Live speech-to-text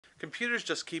Computers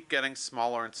just keep getting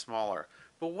smaller and smaller,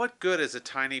 but what good is a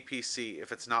tiny PC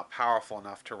if it's not powerful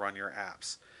enough to run your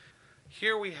apps?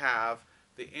 Here we have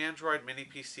the Android Mini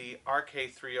PC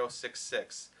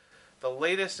RK3066, the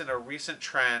latest in a recent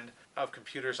trend of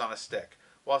computers on a stick.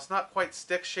 While it's not quite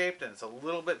stick-shaped and it's a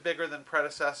little bit bigger than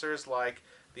predecessors like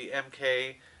the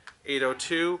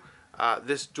MK802,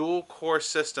 this dual-core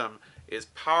system is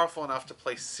powerful enough to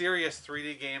play serious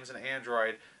 3D games in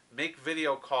Android, make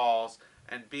video calls,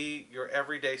 and be your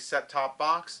everyday set-top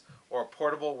box or a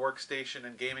portable workstation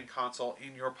and gaming console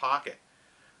in your pocket.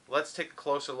 Let's take a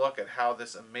closer look at how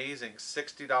this amazing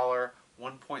 $60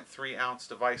 1.3 ounce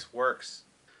device works.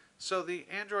 So the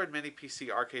Android Mini PC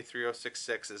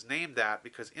RK3066 is named that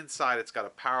because inside it's got a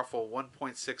powerful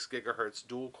 1.6 gigahertz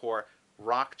dual-core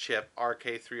Rockchip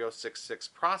RK3066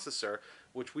 processor,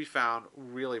 which we found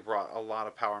really brought a lot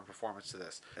of power and performance to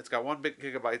this. It's got 1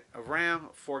 gigabyte of RAM,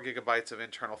 4 gigabytes of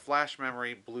internal flash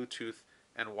memory, Bluetooth,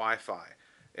 and Wi-Fi.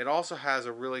 It also has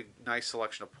a really nice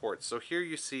selection of ports. So here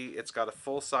you see it's got a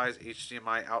full-size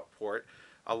HDMI out port.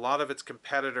 A lot of its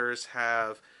competitors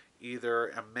have either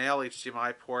a male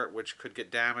HDMI port, which could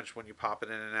get damaged when you pop it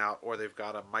in and out, or they've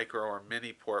got a micro or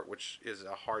mini port, which is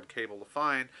a hard cable to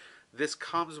find. This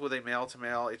comes with a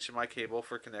male-to-male HDMI cable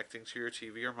for connecting to your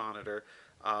TV or monitor,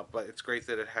 but it's great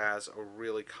that it has a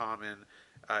really common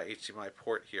HDMI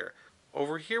port here.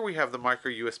 Over here we have the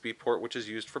micro USB port, which is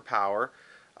used for power.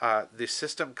 The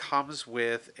system comes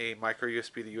with a micro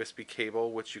USB to USB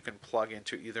cable, which you can plug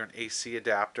into either an AC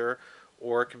adapter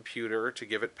or a computer to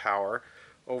give it power.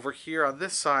 Over here on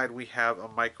this side we have a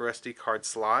micro SD card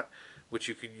slot, which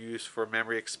you can use for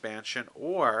memory expansion,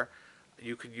 or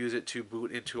you can use it to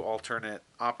boot into alternate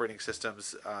operating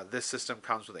systems. This system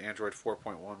comes with Android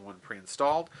 4.11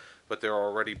 pre-installed, but there are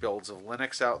already builds of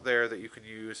Linux out there that you can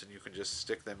use, and you can just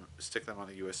stick them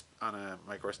on a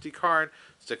micro SD card,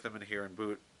 stick them in here and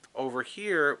boot. Over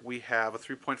here we have a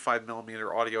 3.5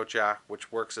 millimeter audio jack,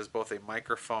 which works as both a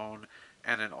microphone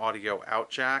and an audio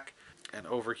out jack. And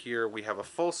over here we have a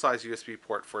full-size USB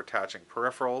port for attaching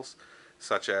peripherals,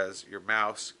 such as your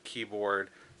mouse, keyboard,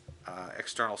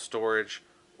 external storage,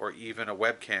 or even a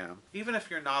webcam. Even if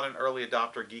you're not an early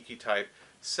adopter geeky type,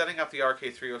 setting up the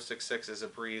RK3066 is a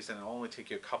breeze and it'll only take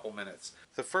you a couple minutes.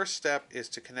 The first step is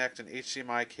to connect an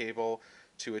HDMI cable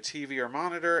to a TV or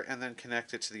monitor and then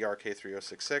connect it to the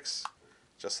RK3066,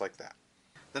 just like that.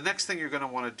 The next thing you're going to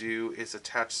want to do is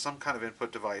attach some kind of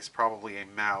input device, probably a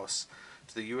mouse,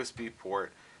 to the USB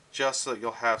port, just so that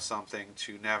you'll have something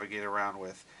to navigate around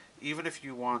with. Even if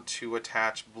you want to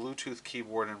attach Bluetooth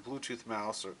keyboard and Bluetooth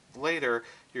mouse or later,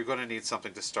 you're going to need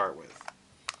something to start with.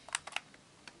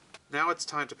 Now it's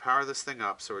time to power this thing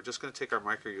up, so we're just going to take our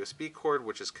micro USB cord,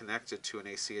 which is connected to an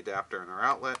AC adapter in our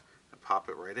outlet, and pop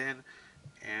it right in,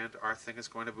 and our thing is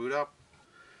going to boot up.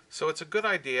 So it's a good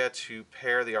idea to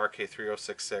pair the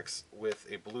RK3066 with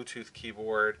a Bluetooth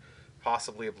keyboard,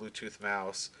 possibly a Bluetooth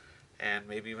mouse, and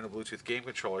maybe even a Bluetooth game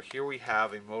controller. Here we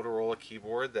have a Motorola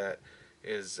keyboard that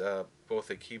is both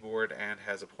a keyboard and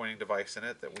has a pointing device in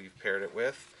it that we've paired it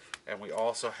with. And we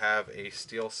also have a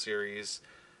SteelSeries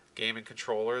gaming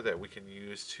controller that we can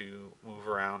use to move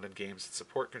around in games that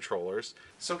support controllers.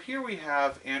 So here we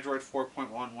have Android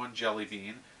 4.11 Jelly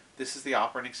Bean. This is the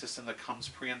operating system that comes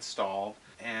pre-installed,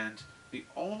 and the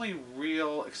only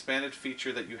real expanded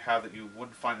feature that you have that you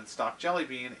wouldn't find in stock Jelly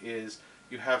Bean is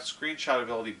you have screenshot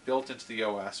ability built into the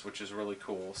OS, which is really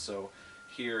cool. So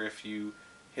here, if you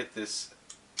hit this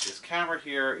camera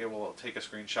here, it will take a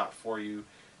screenshot for you,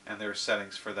 and there are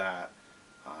settings for that.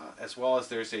 As well as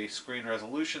there's a screen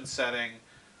resolution setting,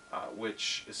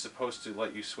 which is supposed to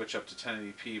let you switch up to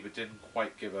 1080p, but didn't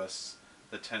quite give us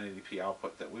the 1080p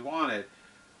output that we wanted.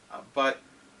 But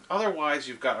otherwise,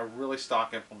 you've got a really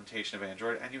stock implementation of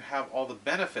Android, and you have all the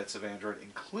benefits of Android,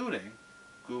 including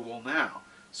Google Now.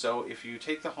 So if you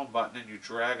take the home button and you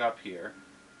drag up here,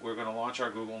 we're going to launch our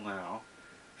Google Now,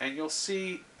 and you'll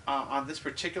see on this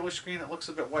particular screen it looks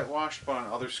a bit whitewashed, but on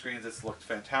other screens it's looked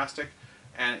fantastic.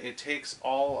 And it takes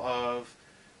all of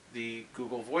the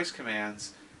Google voice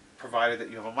commands, provided that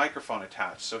you have a microphone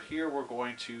attached. So here we're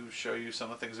going to show you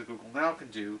some of the things that Google Now can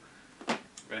do. We're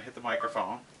going to hit the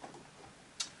microphone.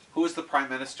 Who is the Prime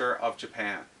Minister of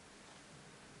Japan?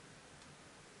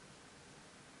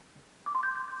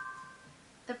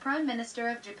 The Prime Minister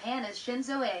of Japan is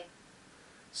Shinzo Abe.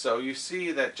 So you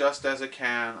see that just as it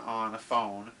can on a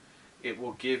phone, it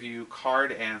will give you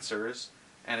card answers,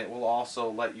 and it will also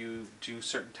let you do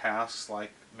certain tasks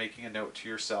like making a note to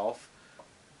yourself.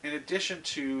 In addition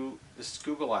to this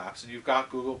Google Apps, and you've got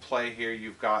Google Play here,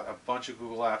 you've got a bunch of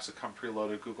Google Apps that come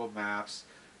preloaded, Google Maps,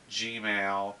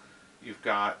 Gmail, you've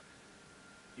got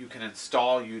You can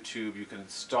install YouTube. You can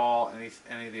install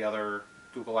any of the other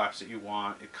Google apps that you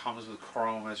want. It comes with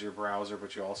Chrome as your browser,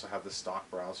 but you also have the stock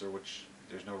browser, which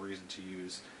there's no reason to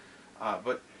use.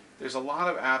 But there's a lot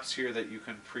of apps here that you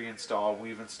can pre-install.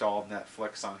 We've installed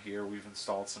Netflix on here. We've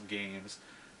installed some games.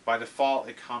 By default,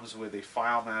 it comes with a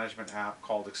file management app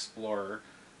called Explorer,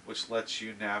 which lets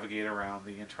you navigate around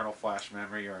the internal flash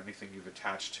memory or anything you've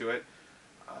attached to it.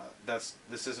 This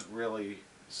isn't really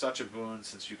such a boon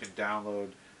since you can download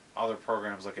other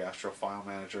programs like Astro File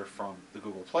Manager from the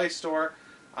Google Play Store.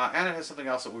 And it has something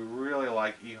else that we really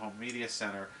like, eHome Media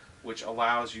Center, which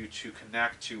allows you to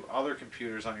connect to other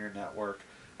computers on your network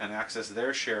and access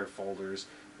their shared folders.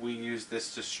 We use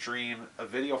this to stream a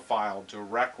video file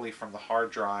directly from the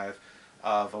hard drive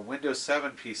of a Windows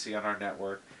 7 PC on our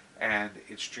network, and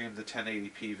it streamed the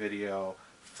 1080p video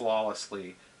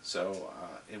flawlessly, so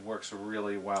it works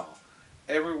really well.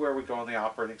 Everywhere we go on the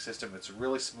operating system, it's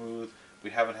really smooth.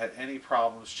 We haven't had any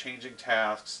problems changing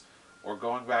tasks or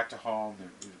going back to home.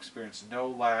 We've experienced no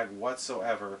lag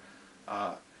whatsoever.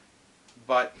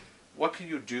 But what can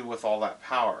you do with all that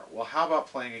power? Well, how about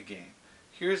playing a game?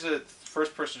 Here's a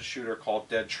first-person shooter called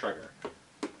Dead Trigger.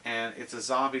 And it's a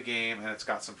zombie game, and it's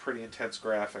got some pretty intense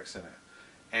graphics in it.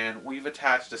 And we've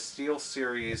attached a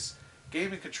SteelSeries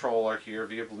gaming controller here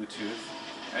via Bluetooth,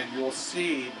 and you'll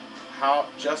see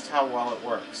just how well it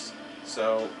works.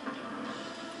 So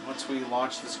once we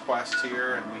launch this Quest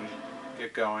here and we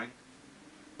get going,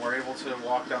 we're able to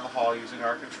walk down the hall using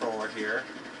our controller here,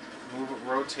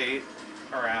 rotate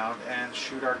around and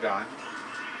shoot our gun,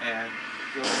 and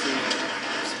you'll see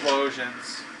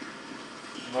explosions.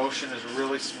 Motion is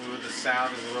really smooth, the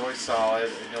sound is really solid,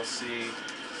 and you'll see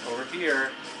over here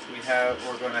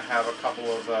we're going to have a couple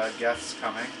of guests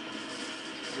coming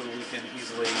who we can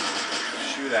easily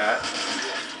shoot at,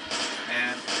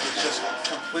 and it's just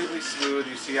completely smooth.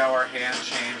 You see how our hand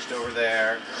changed over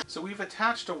there. So we've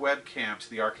attached a webcam to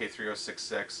the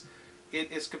RK3066.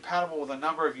 It is compatible with a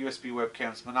number of USB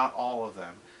webcams, but not all of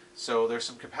them. So there's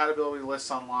some compatibility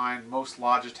lists online. Most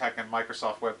Logitech and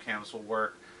Microsoft webcams will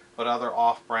work, but other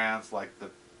off-brands like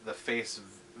the Face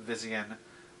Vision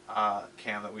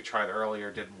cam that we tried earlier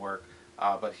didn't work.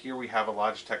 But here we have a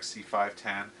Logitech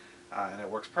C510, and it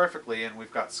works perfectly, and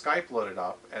we've got Skype loaded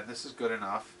up, and this is good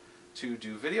enough to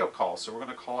do video calls. So we're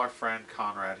going to call our friend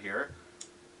Conrad here,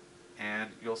 and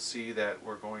you'll see that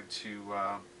we're going to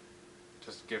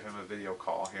just give him a video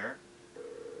call here.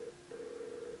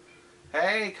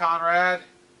 Hey, Conrad.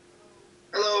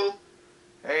 Hello.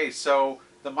 Hey, so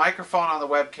the microphone on the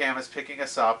webcam is picking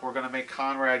us up. We're going to make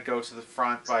Conrad go to the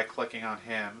front by clicking on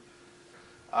him.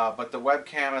 But the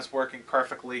webcam is working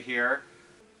perfectly here.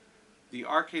 The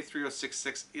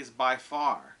RK3066 is by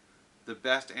far the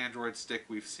best Android stick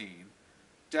we've seen.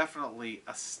 Definitely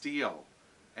a steal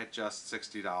at just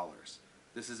 $60.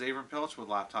 This is Avram Pilch with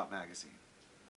Laptop Magazine.